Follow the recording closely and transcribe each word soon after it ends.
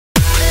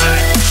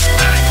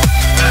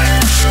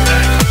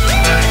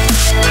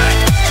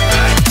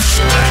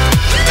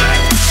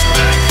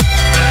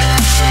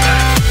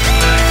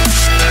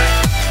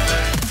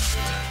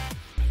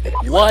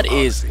What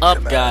is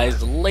up,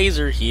 guys?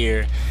 Laser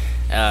here,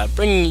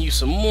 bringing you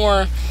some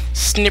more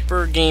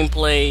snipper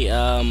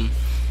gameplay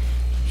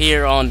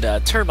here on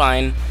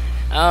Turbine.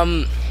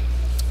 I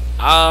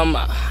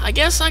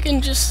guess I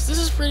can just, this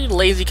is pretty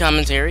lazy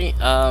commentary.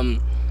 I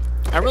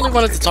really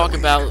wanted to talk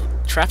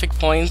about traffic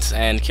points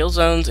and kill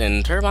zones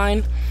in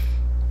Turbine,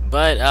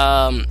 but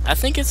I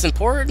think it's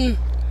important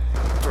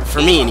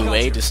for me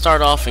anyway to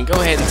start off and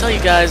go ahead and tell you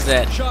guys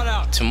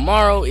that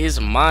tomorrow is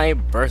my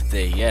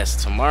birthday.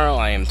 Yes, tomorrow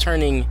I am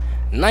turning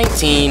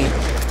 19,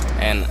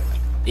 and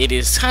it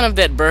is kind of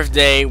that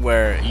birthday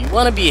where you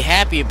want to be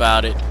happy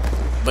about it,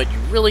 but you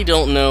really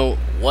don't know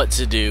what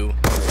to do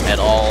at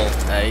all.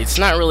 It's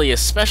not really a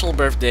special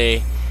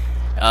birthday.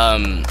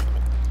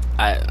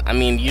 I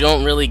mean, you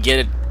don't really get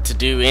it to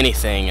do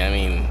anything. I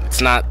mean, it's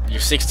not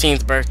your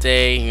 16th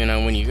birthday, you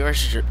know, when you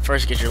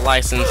first get your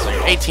license, or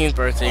your 18th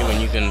birthday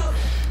when you can,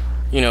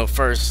 you know,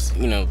 first,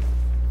 you know,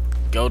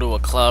 go to a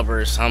club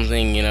or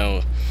something, you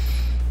know.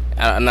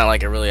 I'm not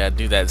like I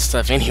do that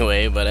stuff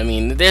anyway, but I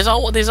mean, there's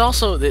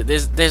also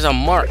a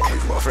mark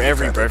for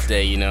every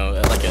birthday, you know,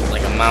 like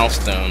a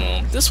milestone.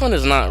 Well, this one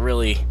is not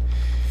really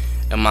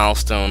a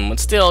milestone, but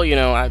still, you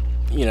know,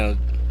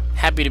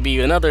 happy to be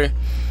another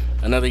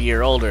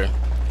year older.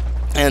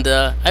 And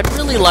I'd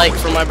really like,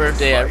 for my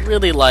birthday, I'd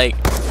really like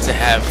to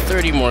have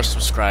 30 more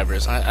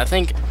subscribers. I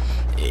think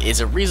it's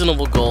a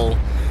reasonable goal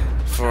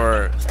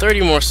for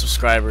 30 more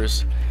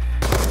subscribers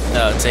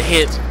to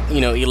hit,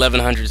 you know,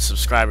 1,100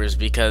 subscribers,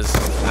 because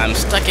I'm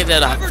stuck at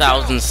that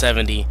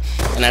 1,070,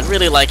 and I'd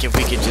really like if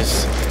we could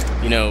just,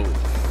 you know,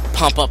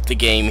 pump up the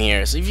game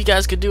here. So if you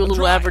guys could do a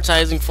little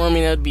advertising for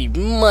me, that would be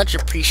much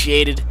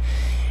appreciated.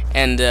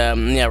 And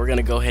yeah, we're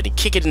gonna go ahead and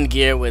kick it in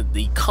gear with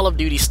the Call of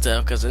Duty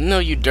stuff, because I know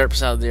you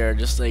derps out there are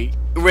just like,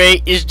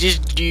 right, is this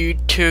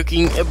dude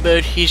talking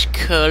about his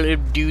Call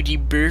of Duty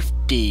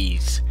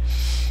birthdays?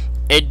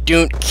 I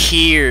don't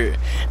care.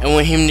 I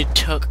want him to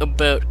talk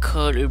about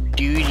Call of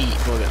Duty.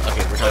 Okay,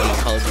 we're talking about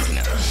Call of Duty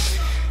now.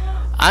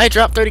 I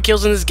dropped 30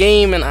 kills in this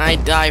game, and I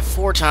die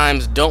 4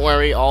 times. Don't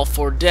worry, all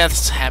 4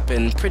 deaths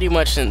happen pretty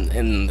much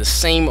in the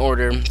same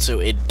order, so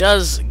it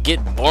does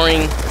get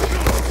boring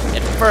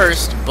at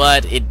first,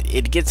 but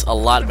it gets a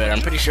lot better.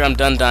 I'm pretty sure I'm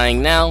done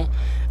dying now.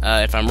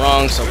 If I'm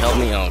wrong, so help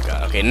me. Oh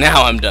god, okay,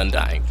 now I'm done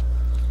dying.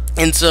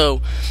 And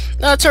so,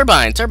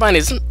 Turbine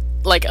is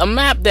like a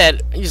map that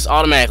you just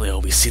automatically, oh,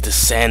 we see the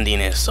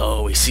sandiness,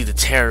 oh, we see the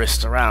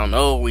terrorists around,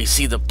 oh, we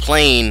see the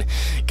plane.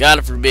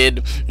 God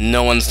forbid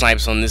no one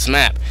snipes on this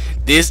map.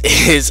 This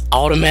is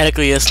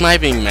automatically a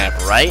sniping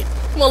map, right?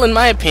 Well, in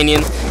my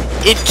opinion,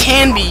 it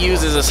can be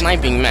used as a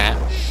sniping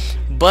map,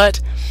 but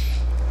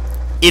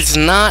it's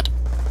not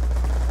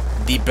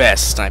the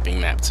best sniping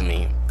map to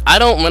me.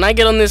 When I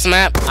get on this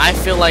map, I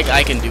feel like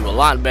I can do a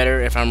lot better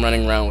if I'm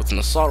running around with an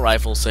assault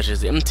rifle such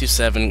as the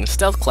M27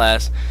 stealth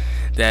class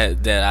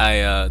that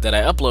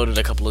I uploaded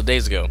a couple of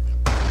days ago.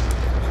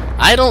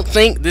 I don't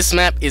think this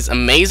map is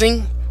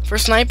amazing for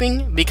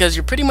sniping, because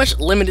you're pretty much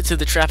limited to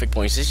the traffic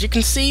points. As you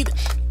can see,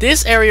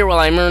 this area where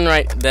I'm in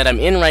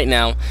right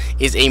now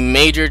is a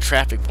major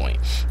traffic point.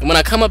 And when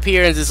I come up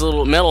here in this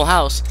little metal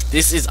house,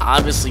 this is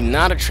obviously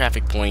not a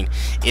traffic point.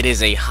 It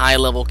is a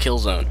high-level kill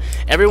zone.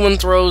 Everyone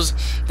throws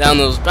down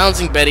those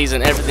bouncing betties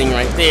and everything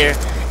right there,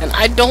 and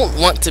I don't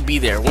want to be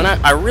there. When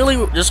I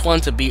really just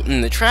want to be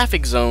in the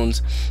traffic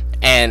zones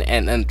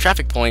and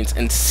traffic points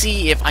and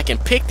see if I can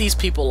pick these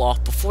people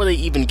off before they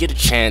even get a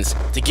chance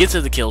to get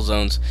to the kill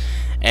zones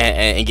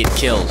and get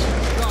kills,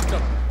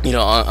 you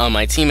know, on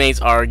my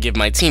teammates, or give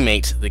my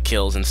teammates the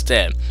kills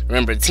instead.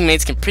 Remember,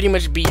 teammates can pretty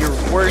much be your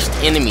worst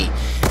enemy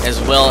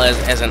as well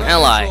as an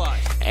ally,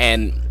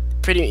 and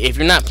if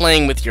you're not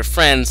playing with your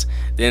friends,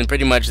 then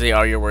pretty much they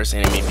are your worst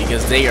enemy,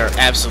 because they are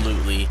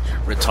absolutely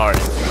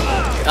retarded.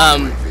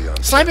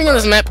 Sniping on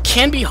this map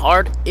can be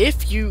hard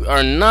if you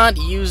are not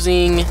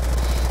using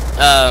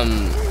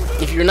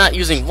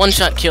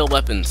one-shot kill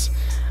weapons.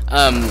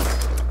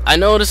 I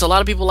notice a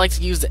lot of people like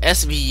to use the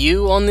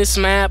SVU on this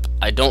map.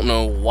 I don't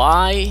know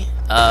why.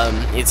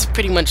 It's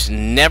pretty much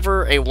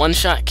never a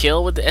one-shot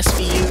kill with the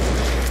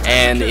SVU,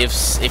 and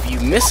if you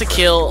miss a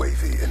kill,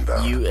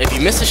 if you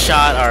miss a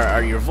shot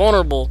or you're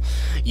vulnerable,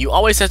 you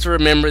always have to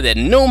remember that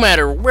no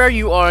matter where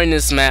you are in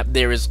this map,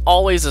 there is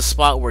always a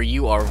spot where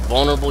you are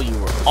vulnerable. You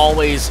are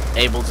always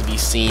able to be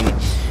seen.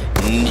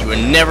 You are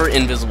never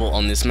invisible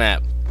on this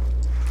map.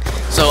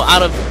 So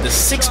out of the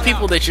 6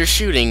 people that you're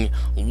shooting,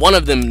 one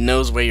of them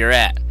knows where you're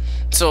at.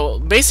 So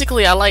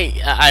basically,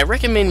 I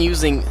recommend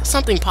using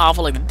something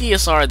powerful like the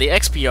DSR, the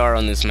XPR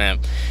on this map,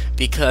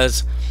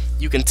 because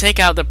you can take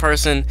out the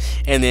person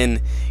and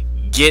then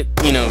get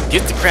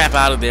the crap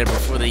out of there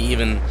before they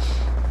even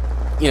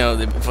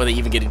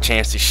get a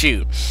chance to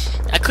shoot.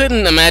 I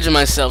couldn't imagine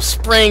myself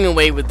spraying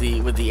away with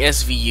the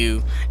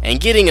SVU and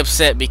getting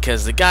upset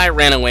because the guy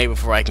ran away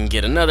before I can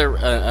get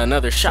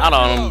another shot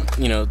on him,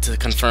 you know, to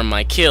confirm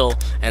my kill,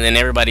 and then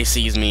everybody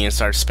sees me and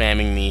starts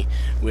spamming me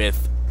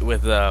with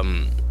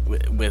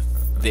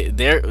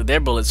their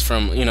bullets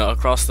from, you know,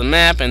 across the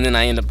map, and then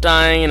I end up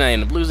dying and I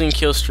end up losing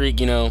kill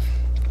streak, you know.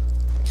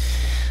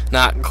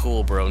 Not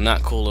cool, bro.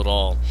 Not cool at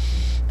all.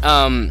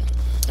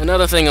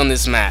 Another thing on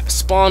this map,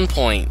 spawn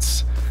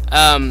points.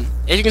 As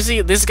you can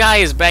see, this guy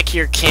is back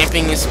here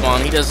camping his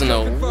spawn. He doesn't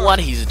know what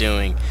he's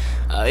doing.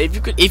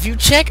 If you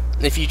check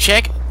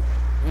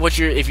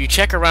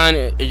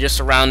around your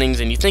surroundings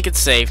and you think it's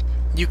safe,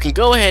 you can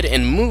go ahead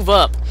and move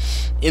up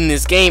in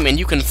this game, and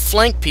you can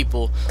flank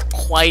people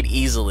quite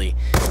easily.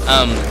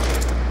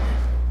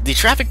 The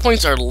traffic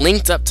points are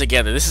linked up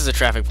together. This is a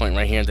traffic point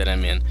right here that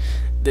I'm in.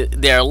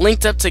 They are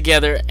linked up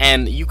together,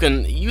 and you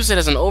can use it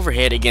as an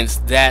overhead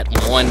against that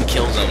one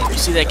kill zone. You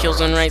see that kill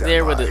zone right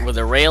there where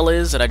the rail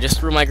is that I just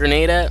threw my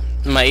grenade at?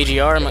 My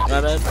AGR, my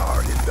bad?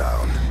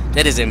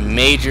 That is a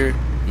major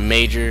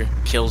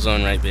kill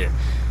zone right there.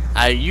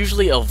 I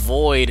usually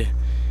avoid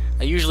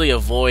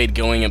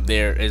going up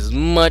there as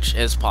much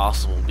as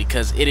possible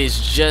because it is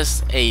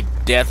just a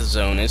death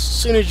zone. As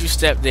soon as you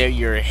step there,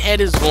 your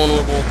head is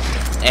vulnerable,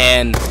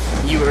 and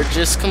you are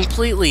just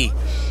completely,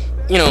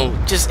 you know,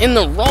 just in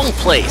the wrong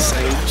place.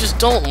 I mean, you just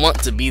don't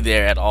want to be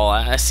there at all.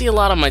 I see a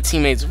lot of my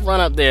teammates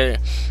run up there,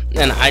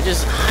 and I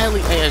just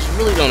really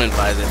don't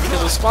advise it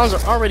because the spawns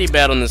are already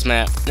bad on this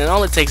map, and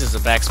all it takes is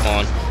a back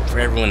spawn for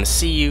everyone to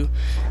see you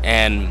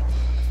and,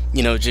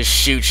 you know, just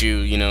shoot you,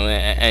 you know,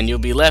 and you'll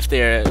be left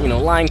there, you know,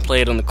 lying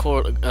played on the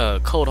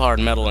cold hard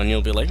metal, and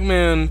you'll be like,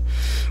 man,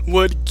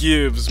 what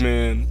gives,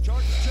 man?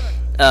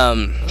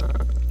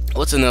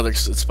 What's another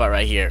spot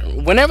right here?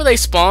 Whenever they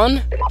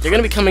spawn, they're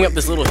gonna be coming up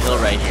this little hill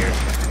right here.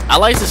 I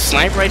like to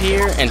snipe right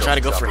here and try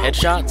to go for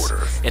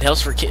headshots. It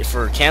helps for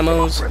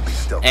camos,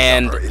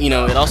 and you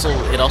know, it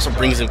also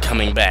brings them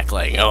coming back.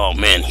 Like, oh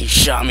man, he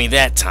shot me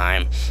that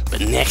time,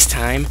 but next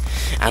time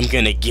I'm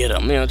gonna get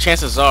him. You know,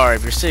 chances are,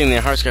 if you're sitting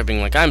there hard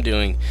scraping like I'm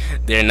doing,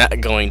 they're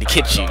not going to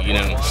get you. You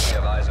know.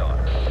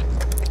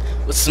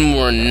 What's some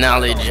more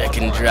knowledge I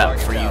can drop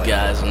for you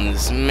guys on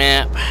this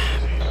map?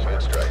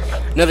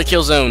 Another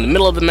kill zone, the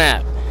middle of the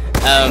map.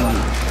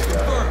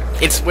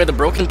 It's where the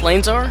broken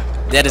planes are.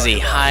 That is a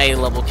high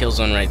level kill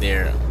zone right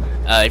there.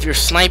 If you're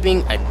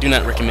sniping, I do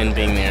not recommend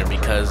being there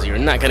because you're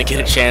not going to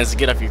get a chance to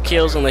get off your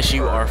kills unless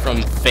you are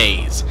from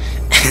phase.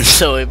 And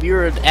so if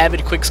you're an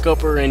avid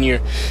quickscoper and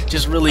you're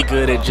just really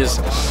good at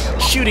just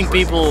shooting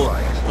people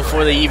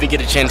before they even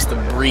get a chance to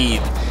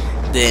breathe,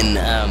 then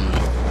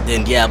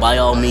yeah, by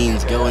all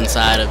means, go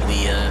inside of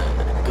the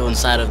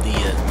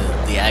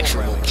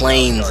actual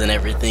planes and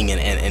everything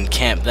and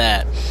camp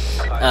that.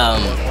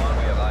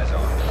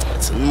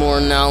 Some more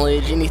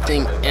knowledge.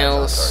 Anything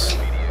else?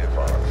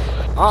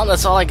 Oh,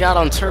 that's all I got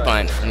on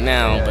Turbine for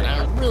now, but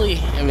I really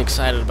am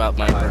excited about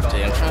my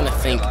birthday. I'm trying to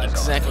think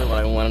exactly what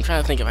I want. I'm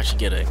trying to think if I should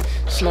get a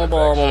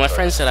snowball. Well, my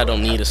friend said I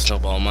don't need a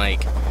snowball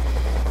mic,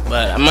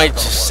 but I might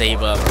just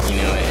save up, you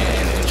know,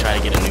 and try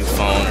to get a new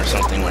phone or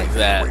something like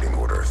that.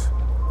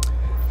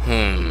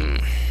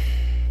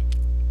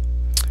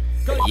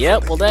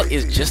 Yep, well that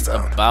is just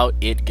about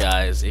it,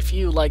 guys. If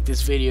you like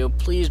this video,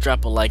 please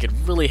drop a like. It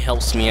really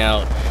helps me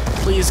out.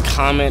 Please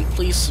comment,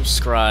 please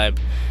subscribe,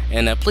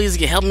 and please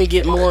help me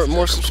get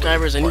more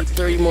subscribers. I need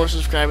 30 more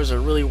subscribers. I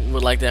really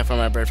would like that for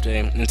my birthday.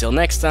 Until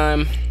next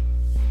time,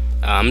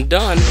 I'm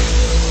done.